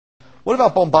What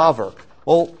about von Bawerk?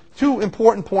 Well, two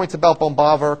important points about von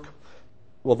Bawerk.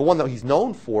 Well, the one that he's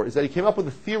known for is that he came up with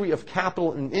a theory of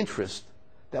capital and interest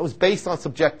that was based on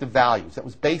subjective values, that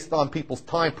was based on people's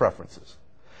time preferences.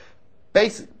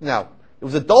 Now, it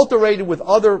was adulterated with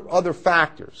other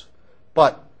factors,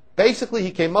 but basically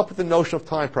he came up with the notion of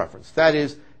time preference. That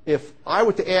is, if I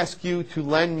were to ask you to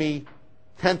lend me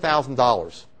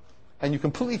 $10,000 and you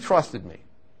completely trusted me,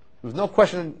 there was no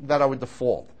question that I would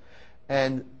default,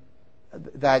 and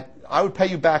that I would pay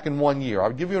you back in 1 year. I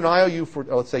would give you an IOU for,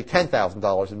 let's say,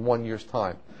 $10,000 in 1 year's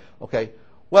time. Okay?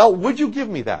 Well, would you give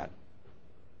me that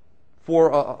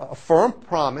for a firm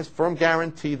promise, firm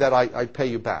guarantee that I'd pay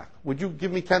you back? Would you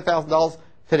give me $10,000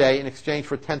 today in exchange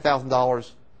for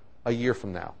 $10,000 a year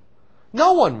from now?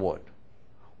 No one would.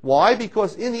 Why?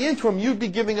 Because in the interim, you'd be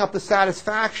giving up the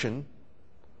satisfaction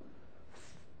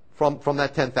from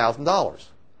that $10,000.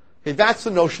 Okay, that's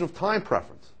the notion of time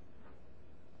preference.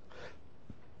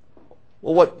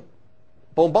 Well, what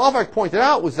von Bawerk pointed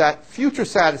out was that future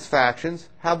satisfactions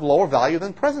have lower value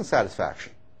than present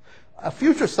satisfaction. A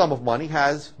future sum of money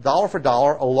has, dollar for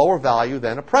dollar, a lower value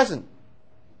than a present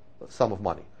sum of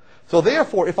money. So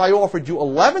therefore, if I offered you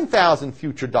 11,000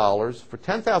 future dollars for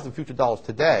 10,000 future dollars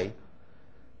today,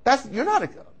 you're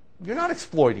not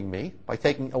exploiting me by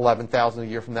taking 11,000 a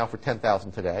year from now for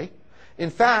 10,000 today. In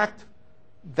fact,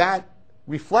 that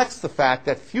reflects the fact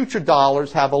that future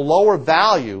dollars have a lower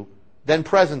value than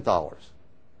present dollars.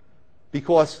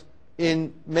 Because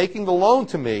in making the loan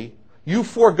to me, you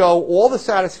forego all the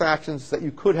satisfactions that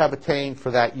you could have attained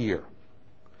for that year.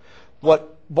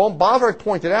 What von Bawerk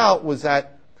pointed out was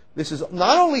that this is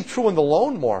not only true in the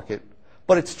loan market,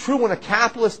 but it's true when a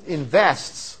capitalist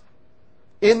invests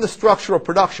in the structure of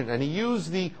production. And he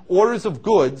used the orders of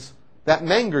goods that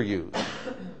Menger used.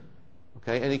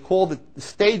 Okay? And he called it the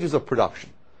stages of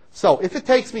production. So if it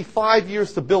takes me 5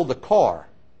 years to build a car,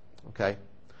 okay,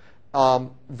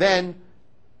 then,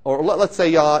 or let's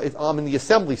say I'm in the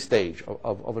assembly stage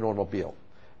of an automobile,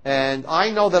 and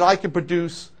I know that I can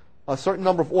produce a certain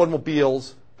number of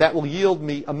automobiles that will yield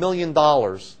me $1 million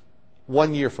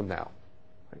 1 year from now.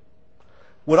 Right?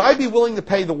 Would I be willing to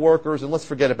pay the workers, and let's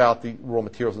forget about the raw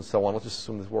materials and so on, let's just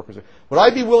assume there's workers there. Would I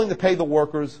be willing to pay the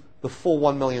workers the full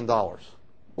 $1 million? Well,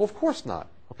 of course not.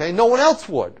 Okay? No one else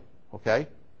would. Okay?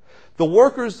 The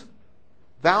workers'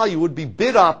 value would be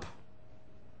bid up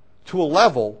to a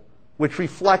level which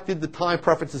reflected the time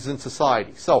preferences in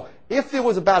society. So if there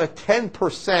was about a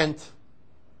 10%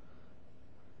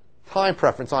 time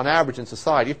preference on average in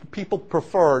society, if people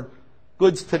preferred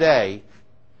goods today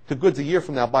to goods a year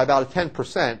from now by about a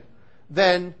 10%,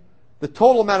 then the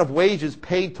total amount of wages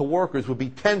paid to workers would be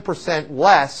 10%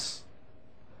 less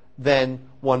than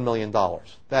 $1 million.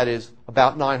 That is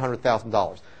about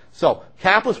 $900,000. So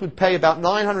capitalists would pay about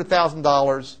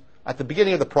 $900,000 at the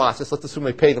beginning of the process. Let's assume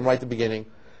they pay them right at the beginning.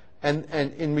 And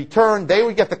in return, they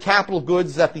would get the capital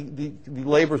goods that the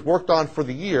laborers worked on for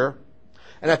the year.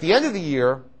 And at the end of the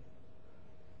year,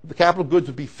 the capital goods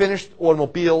would be finished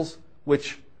automobiles,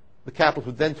 which the capitalist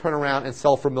would then turn around and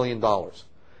sell for $1 million.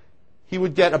 He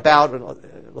would get about,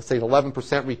 let's say, an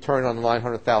 11% return on a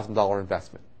 $900,000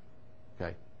 investment.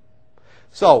 Okay?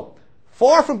 So,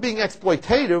 far from being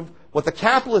exploitative, what the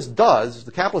capitalist does,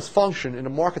 the capitalist function in a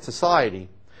market society,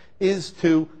 is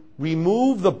to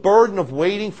remove the burden of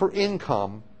waiting for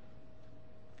income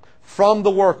from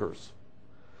the workers.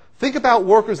 Think about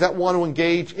workers that want to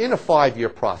engage in a 5-year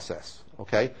process.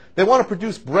 Okay? They want to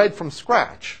produce bread from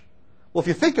scratch. Well, if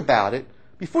you think about it,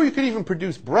 before you can even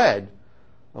produce bread,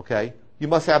 okay, you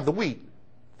must have the wheat.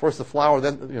 First the flour,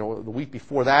 then the wheat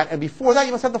before that, and before that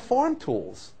you must have the farm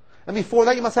tools. And before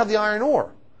that you must have the iron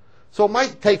ore. So it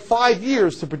might take 5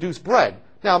 years to produce bread.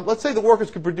 Now, let's say the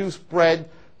workers could produce bread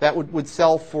that would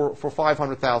sell for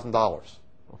 $500,000,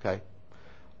 okay,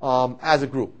 as a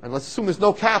group. And let's assume there's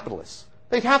no capitalists.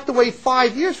 They'd have to wait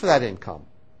 5 years for that income.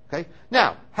 Okay?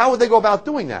 Now, how would they go about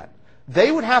doing that? They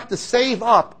would have to save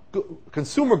up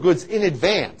consumer goods in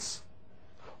advance,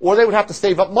 or they would have to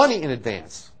save up money in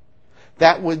advance.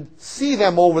 That would see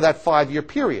them over that 5-year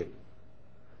period.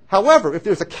 However, if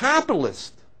there's a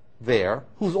capitalist there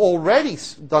who's already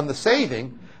done the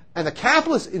saving, and the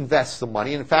capitalist invests the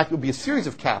money, and in fact it would be a series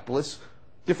of capitalists,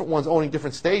 different ones owning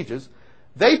different stages,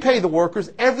 they pay the workers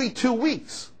every 2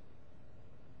 weeks,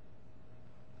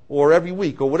 or every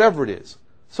week, or whatever it is.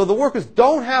 So the workers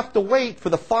don't have to wait for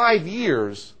the 5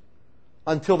 years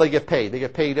until they get paid. They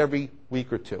get paid every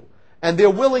week or two. And they're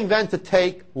willing then to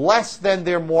take less than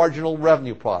their marginal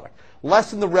revenue product,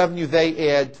 less than the revenue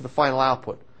they add to the final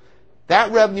output.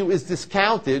 That revenue is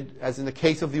discounted, as in the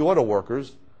case of the auto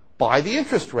workers, by the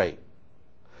interest rate.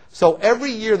 So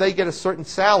every year they get a certain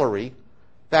salary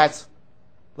that's,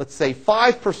 let's say,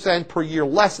 5% per year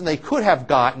less than they could have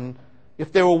gotten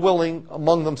if they were willing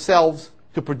among themselves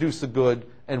to produce a good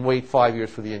and wait 5 years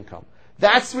for the income.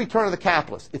 That's the return of the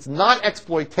capitalist. It's not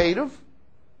exploitative,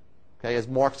 okay, as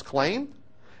Marx claimed.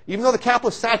 Even though the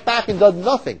capitalist sat back and did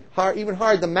nothing, even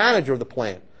hired the manager of the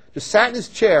plant, just sat in his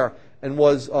chair and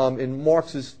was, in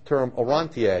Marx's term, a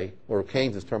rentier, or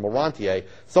Keynes's term, a rentier,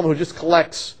 someone who just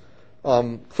collects,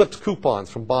 clips coupons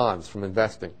from bonds, from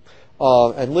investing,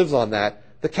 and lives on that.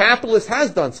 The capitalist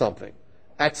has done something.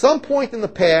 At some point in the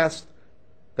past,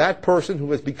 that person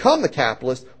who has become the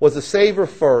capitalist was a saver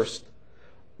first,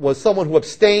 was someone who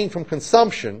abstained from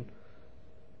consumption,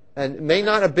 and may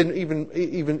not have been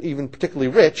even particularly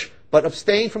rich, but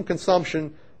abstained from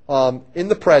consumption in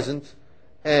the present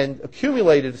and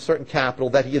accumulated a certain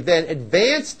capital that he then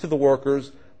advanced to the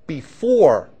workers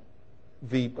before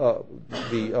the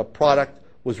product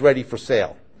was ready for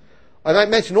sale. I might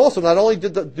mention also, not only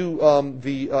did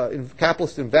the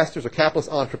capitalist investors or capitalist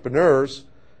entrepreneurs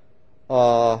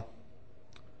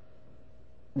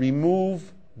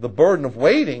remove the burden of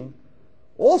waiting,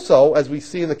 also, as we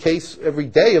see in the case every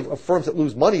day of firms that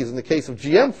lose money, as in the case of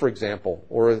GM, for example,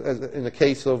 or as in the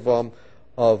case of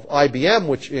IBM,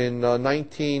 which in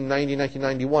 1990,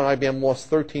 1991, IBM lost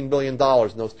 $13 billion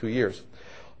in those 2 years.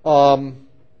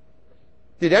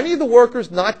 Did any of the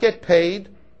workers not get paid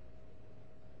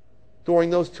during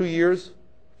those 2 years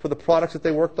for the products that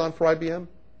they worked on for IBM?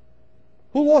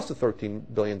 Who lost the $13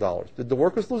 billion? Did the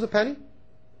workers lose a penny?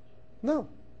 No.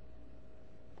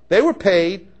 They were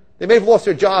paid. They may have lost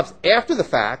their jobs after the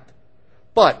fact,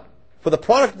 but for the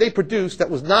product they produced that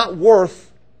was not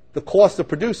worth the cost of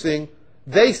producing,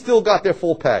 they still got their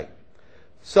full pay.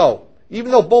 So,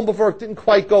 even though Böhm Bawerk didn't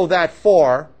quite go that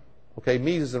far, okay,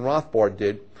 Mises and Rothbard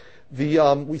did,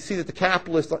 we see that the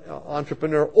capitalist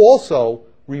entrepreneur also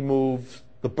removes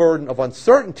the burden of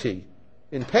uncertainty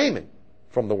in payment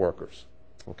from the workers.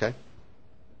 Okay?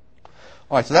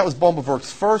 All right, so that was Böhm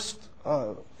Bawerk's first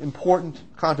important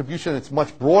contribution. It's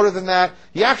much broader than that.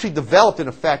 He actually developed, in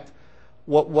effect,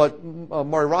 what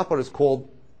Murray Rothbard has called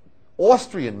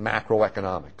Austrian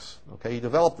macroeconomics. Okay, he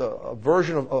developed a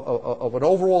version of an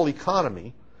overall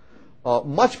economy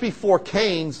much before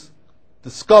Keynes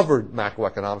discovered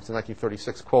macroeconomics in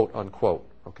 1936, quote unquote.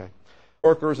 Okay,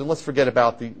 workers, and let's forget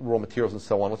about the raw materials and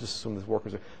so on. Let's just assume these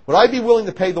workers are. Would I be willing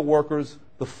to pay the workers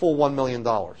the full $1 million?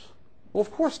 Well, of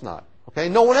course not. Okay,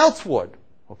 no one else would.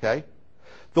 Okay,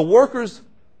 the workers'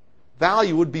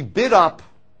 value would be bid up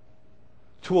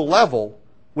to a level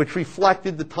which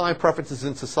reflected the time preferences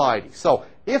in society. So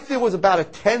if there was about a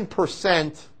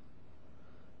 10%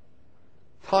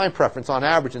 time preference on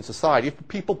average in society, if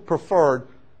people preferred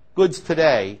goods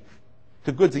today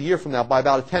to goods a year from now by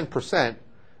about a 10%,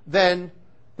 then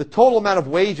the total amount of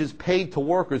wages paid to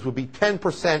workers would be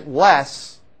 10%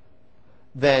 less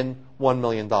than $1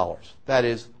 million. That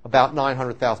is about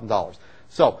 $900,000.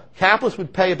 So capitalists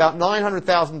would pay about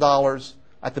 $900,000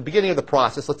 at the beginning of the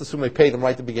process. Let's assume they pay them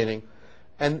right at the beginning.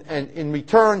 And in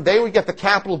return, they would get the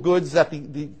capital goods that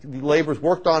the laborers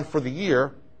worked on for the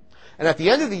year. And at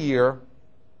the end of the year,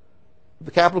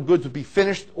 the capital goods would be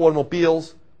finished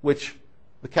automobiles, which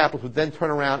the capitalist would then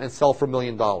turn around and sell for $1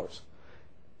 million.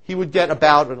 He would get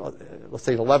about, let's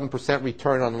say, an 11%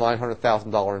 return on the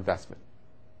 $900,000 investment.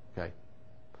 Okay.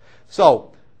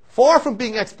 So, far from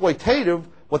being exploitative,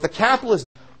 what the capitalist...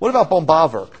 What about Böhm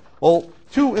Bawerk? Well,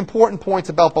 two important points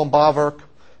about Böhm Bawerk.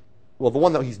 Well, the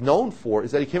one that he's known for is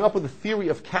that he came up with a theory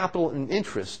of capital and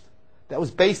interest that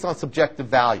was based on subjective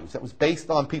values, that was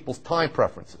based on people's time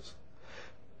preferences.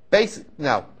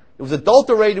 Now, it was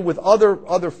adulterated with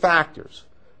other factors,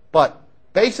 but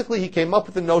basically he came up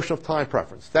with the notion of time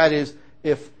preference. That is,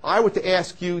 if I were to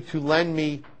ask you to lend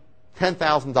me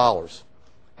 $10,000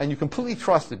 and you completely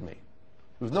trusted me,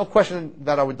 there was no question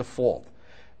that I would default,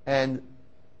 and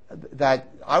that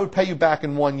I would pay you back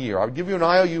in 1 year. I would give you an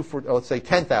IOU for, let's say,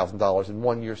 $10,000 in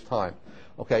 1 year's time.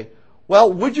 Okay?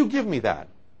 Well, would you give me that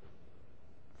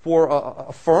for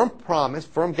a firm promise,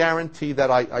 firm guarantee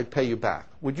that I'd pay you back?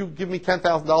 Would you give me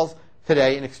 $10,000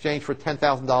 today in exchange for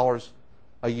 $10,000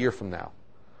 a year from now?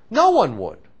 No one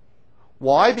would.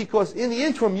 Why? Because in the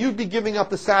interim, you'd be giving up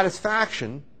the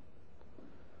satisfaction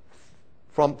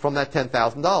from that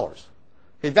 $10,000.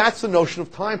 Okay, that's the notion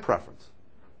of time preference.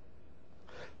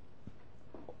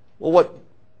 Well, what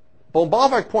Böhm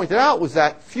Bawerk pointed out was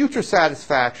that future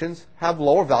satisfactions have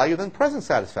lower value than present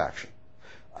satisfaction.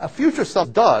 A future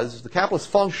sum does, the capitalist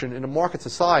function in a market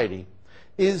society,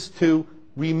 is to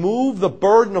remove the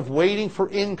burden of waiting for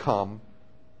income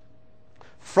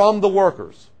from the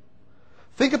workers.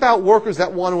 Think about workers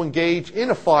that want to engage in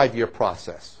a 5-year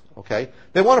process. Okay?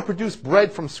 They want to produce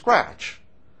bread from scratch.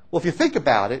 Well, if you think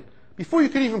about it, before you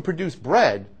can even produce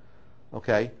bread,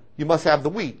 okay, you must have the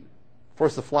wheat.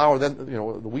 First the flour, then the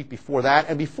wheat before that,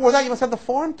 and before that you must have the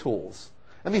farm tools.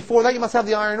 And before that you must have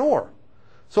the iron ore.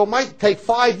 So it might take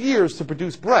 5 years to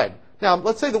produce bread. Now,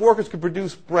 let's say the workers could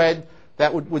produce bread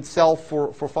that would sell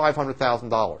for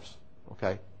 $500,000,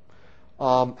 okay,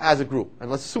 as a group.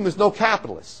 And let's assume there's no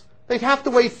capitalists. They'd have to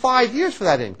wait 5 years for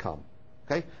that income.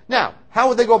 Okay? Now, how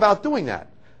would they go about doing that?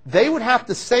 They would have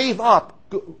to save up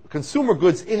consumer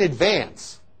goods in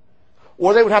advance,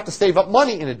 or they would have to save up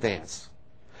money in advance.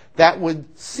 That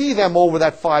would see them over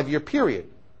that 5-year period.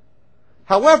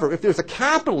 However, if there's a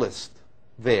capitalist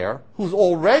there who's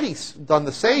already done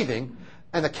the saving,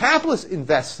 and the capitalist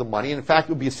invests the money, and in fact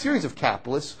it would be a series of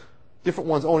capitalists, different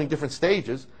ones owning different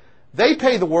stages, they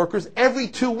pay the workers every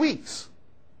 2 weeks,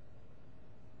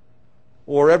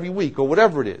 or every week, or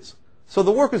whatever it is. So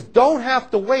the workers don't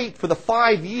have to wait for the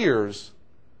 5 years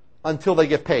until they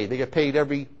get paid. They get paid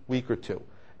every week or two.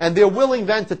 And they're willing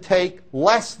then to take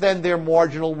less than their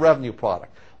marginal revenue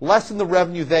product, less than the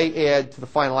revenue they add to the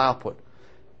final output.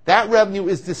 That revenue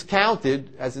is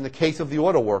discounted, as in the case of the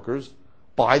auto workers,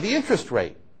 by the interest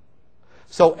rate.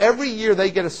 So every year they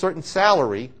get a certain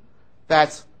salary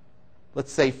that's,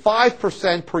 let's say,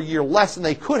 5% per year less than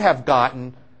they could have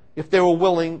gotten if they were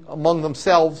willing among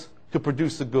themselves to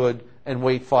produce the good and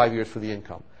wait 5 years for the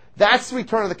income. That's the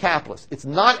return of the capitalist. It's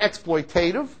not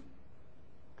exploitative,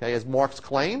 okay, as Marx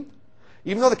claimed,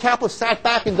 even though the capitalist sat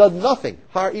back and did nothing,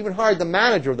 even hired the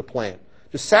manager of the plant,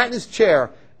 just sat in his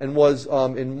chair and was,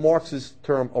 in Marx's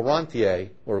term, a rentier,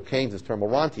 or Keynes's term, a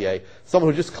rentier,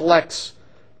 someone who just collects,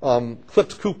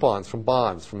 clips coupons from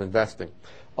bonds, from investing,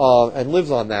 and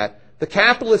lives on that. The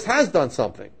capitalist has done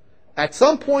something. At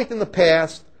some point in the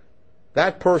past,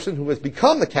 that person who has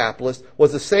become the capitalist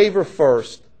was a saver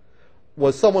first,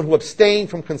 was someone who abstained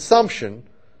from consumption,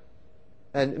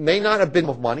 and may not have been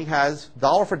of money, has,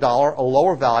 dollar for dollar, a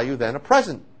lower value than a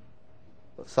present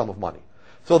sum of money.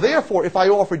 So therefore, if I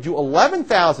offered you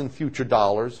 11,000 future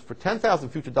dollars for 10,000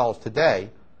 future dollars today,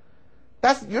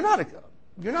 you're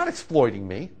not exploiting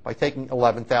me by taking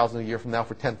 11,000 a year from now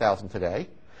for 10,000 today.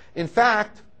 In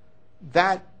fact,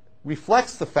 that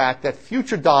reflects the fact that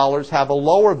future dollars have a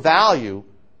lower value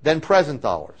than present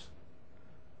dollars.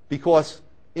 Because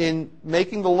in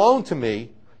making the loan to me,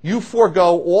 you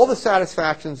forego all the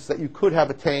satisfactions that you could have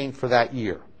attained for that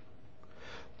year.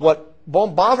 What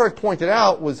Bawerk pointed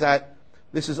out was that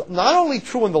this is not only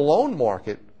true in the loan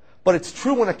market, but it's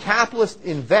true when a capitalist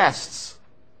invests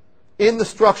in the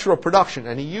structure of production.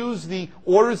 And he used the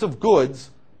orders of goods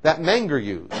that Menger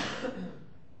used.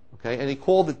 Okay? And he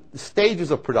called it the stages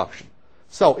of production.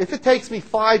 So if it takes me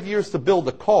 5 years to build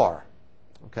a car,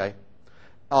 okay,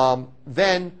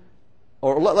 then,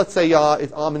 or let's say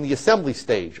I'm in the assembly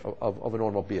stage of an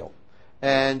automobile,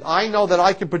 and I know that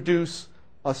I can produce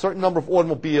a certain number of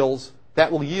automobiles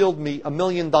that will yield me $1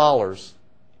 million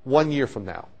 1 year from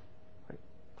now.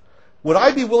 Would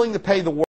I be willing to pay the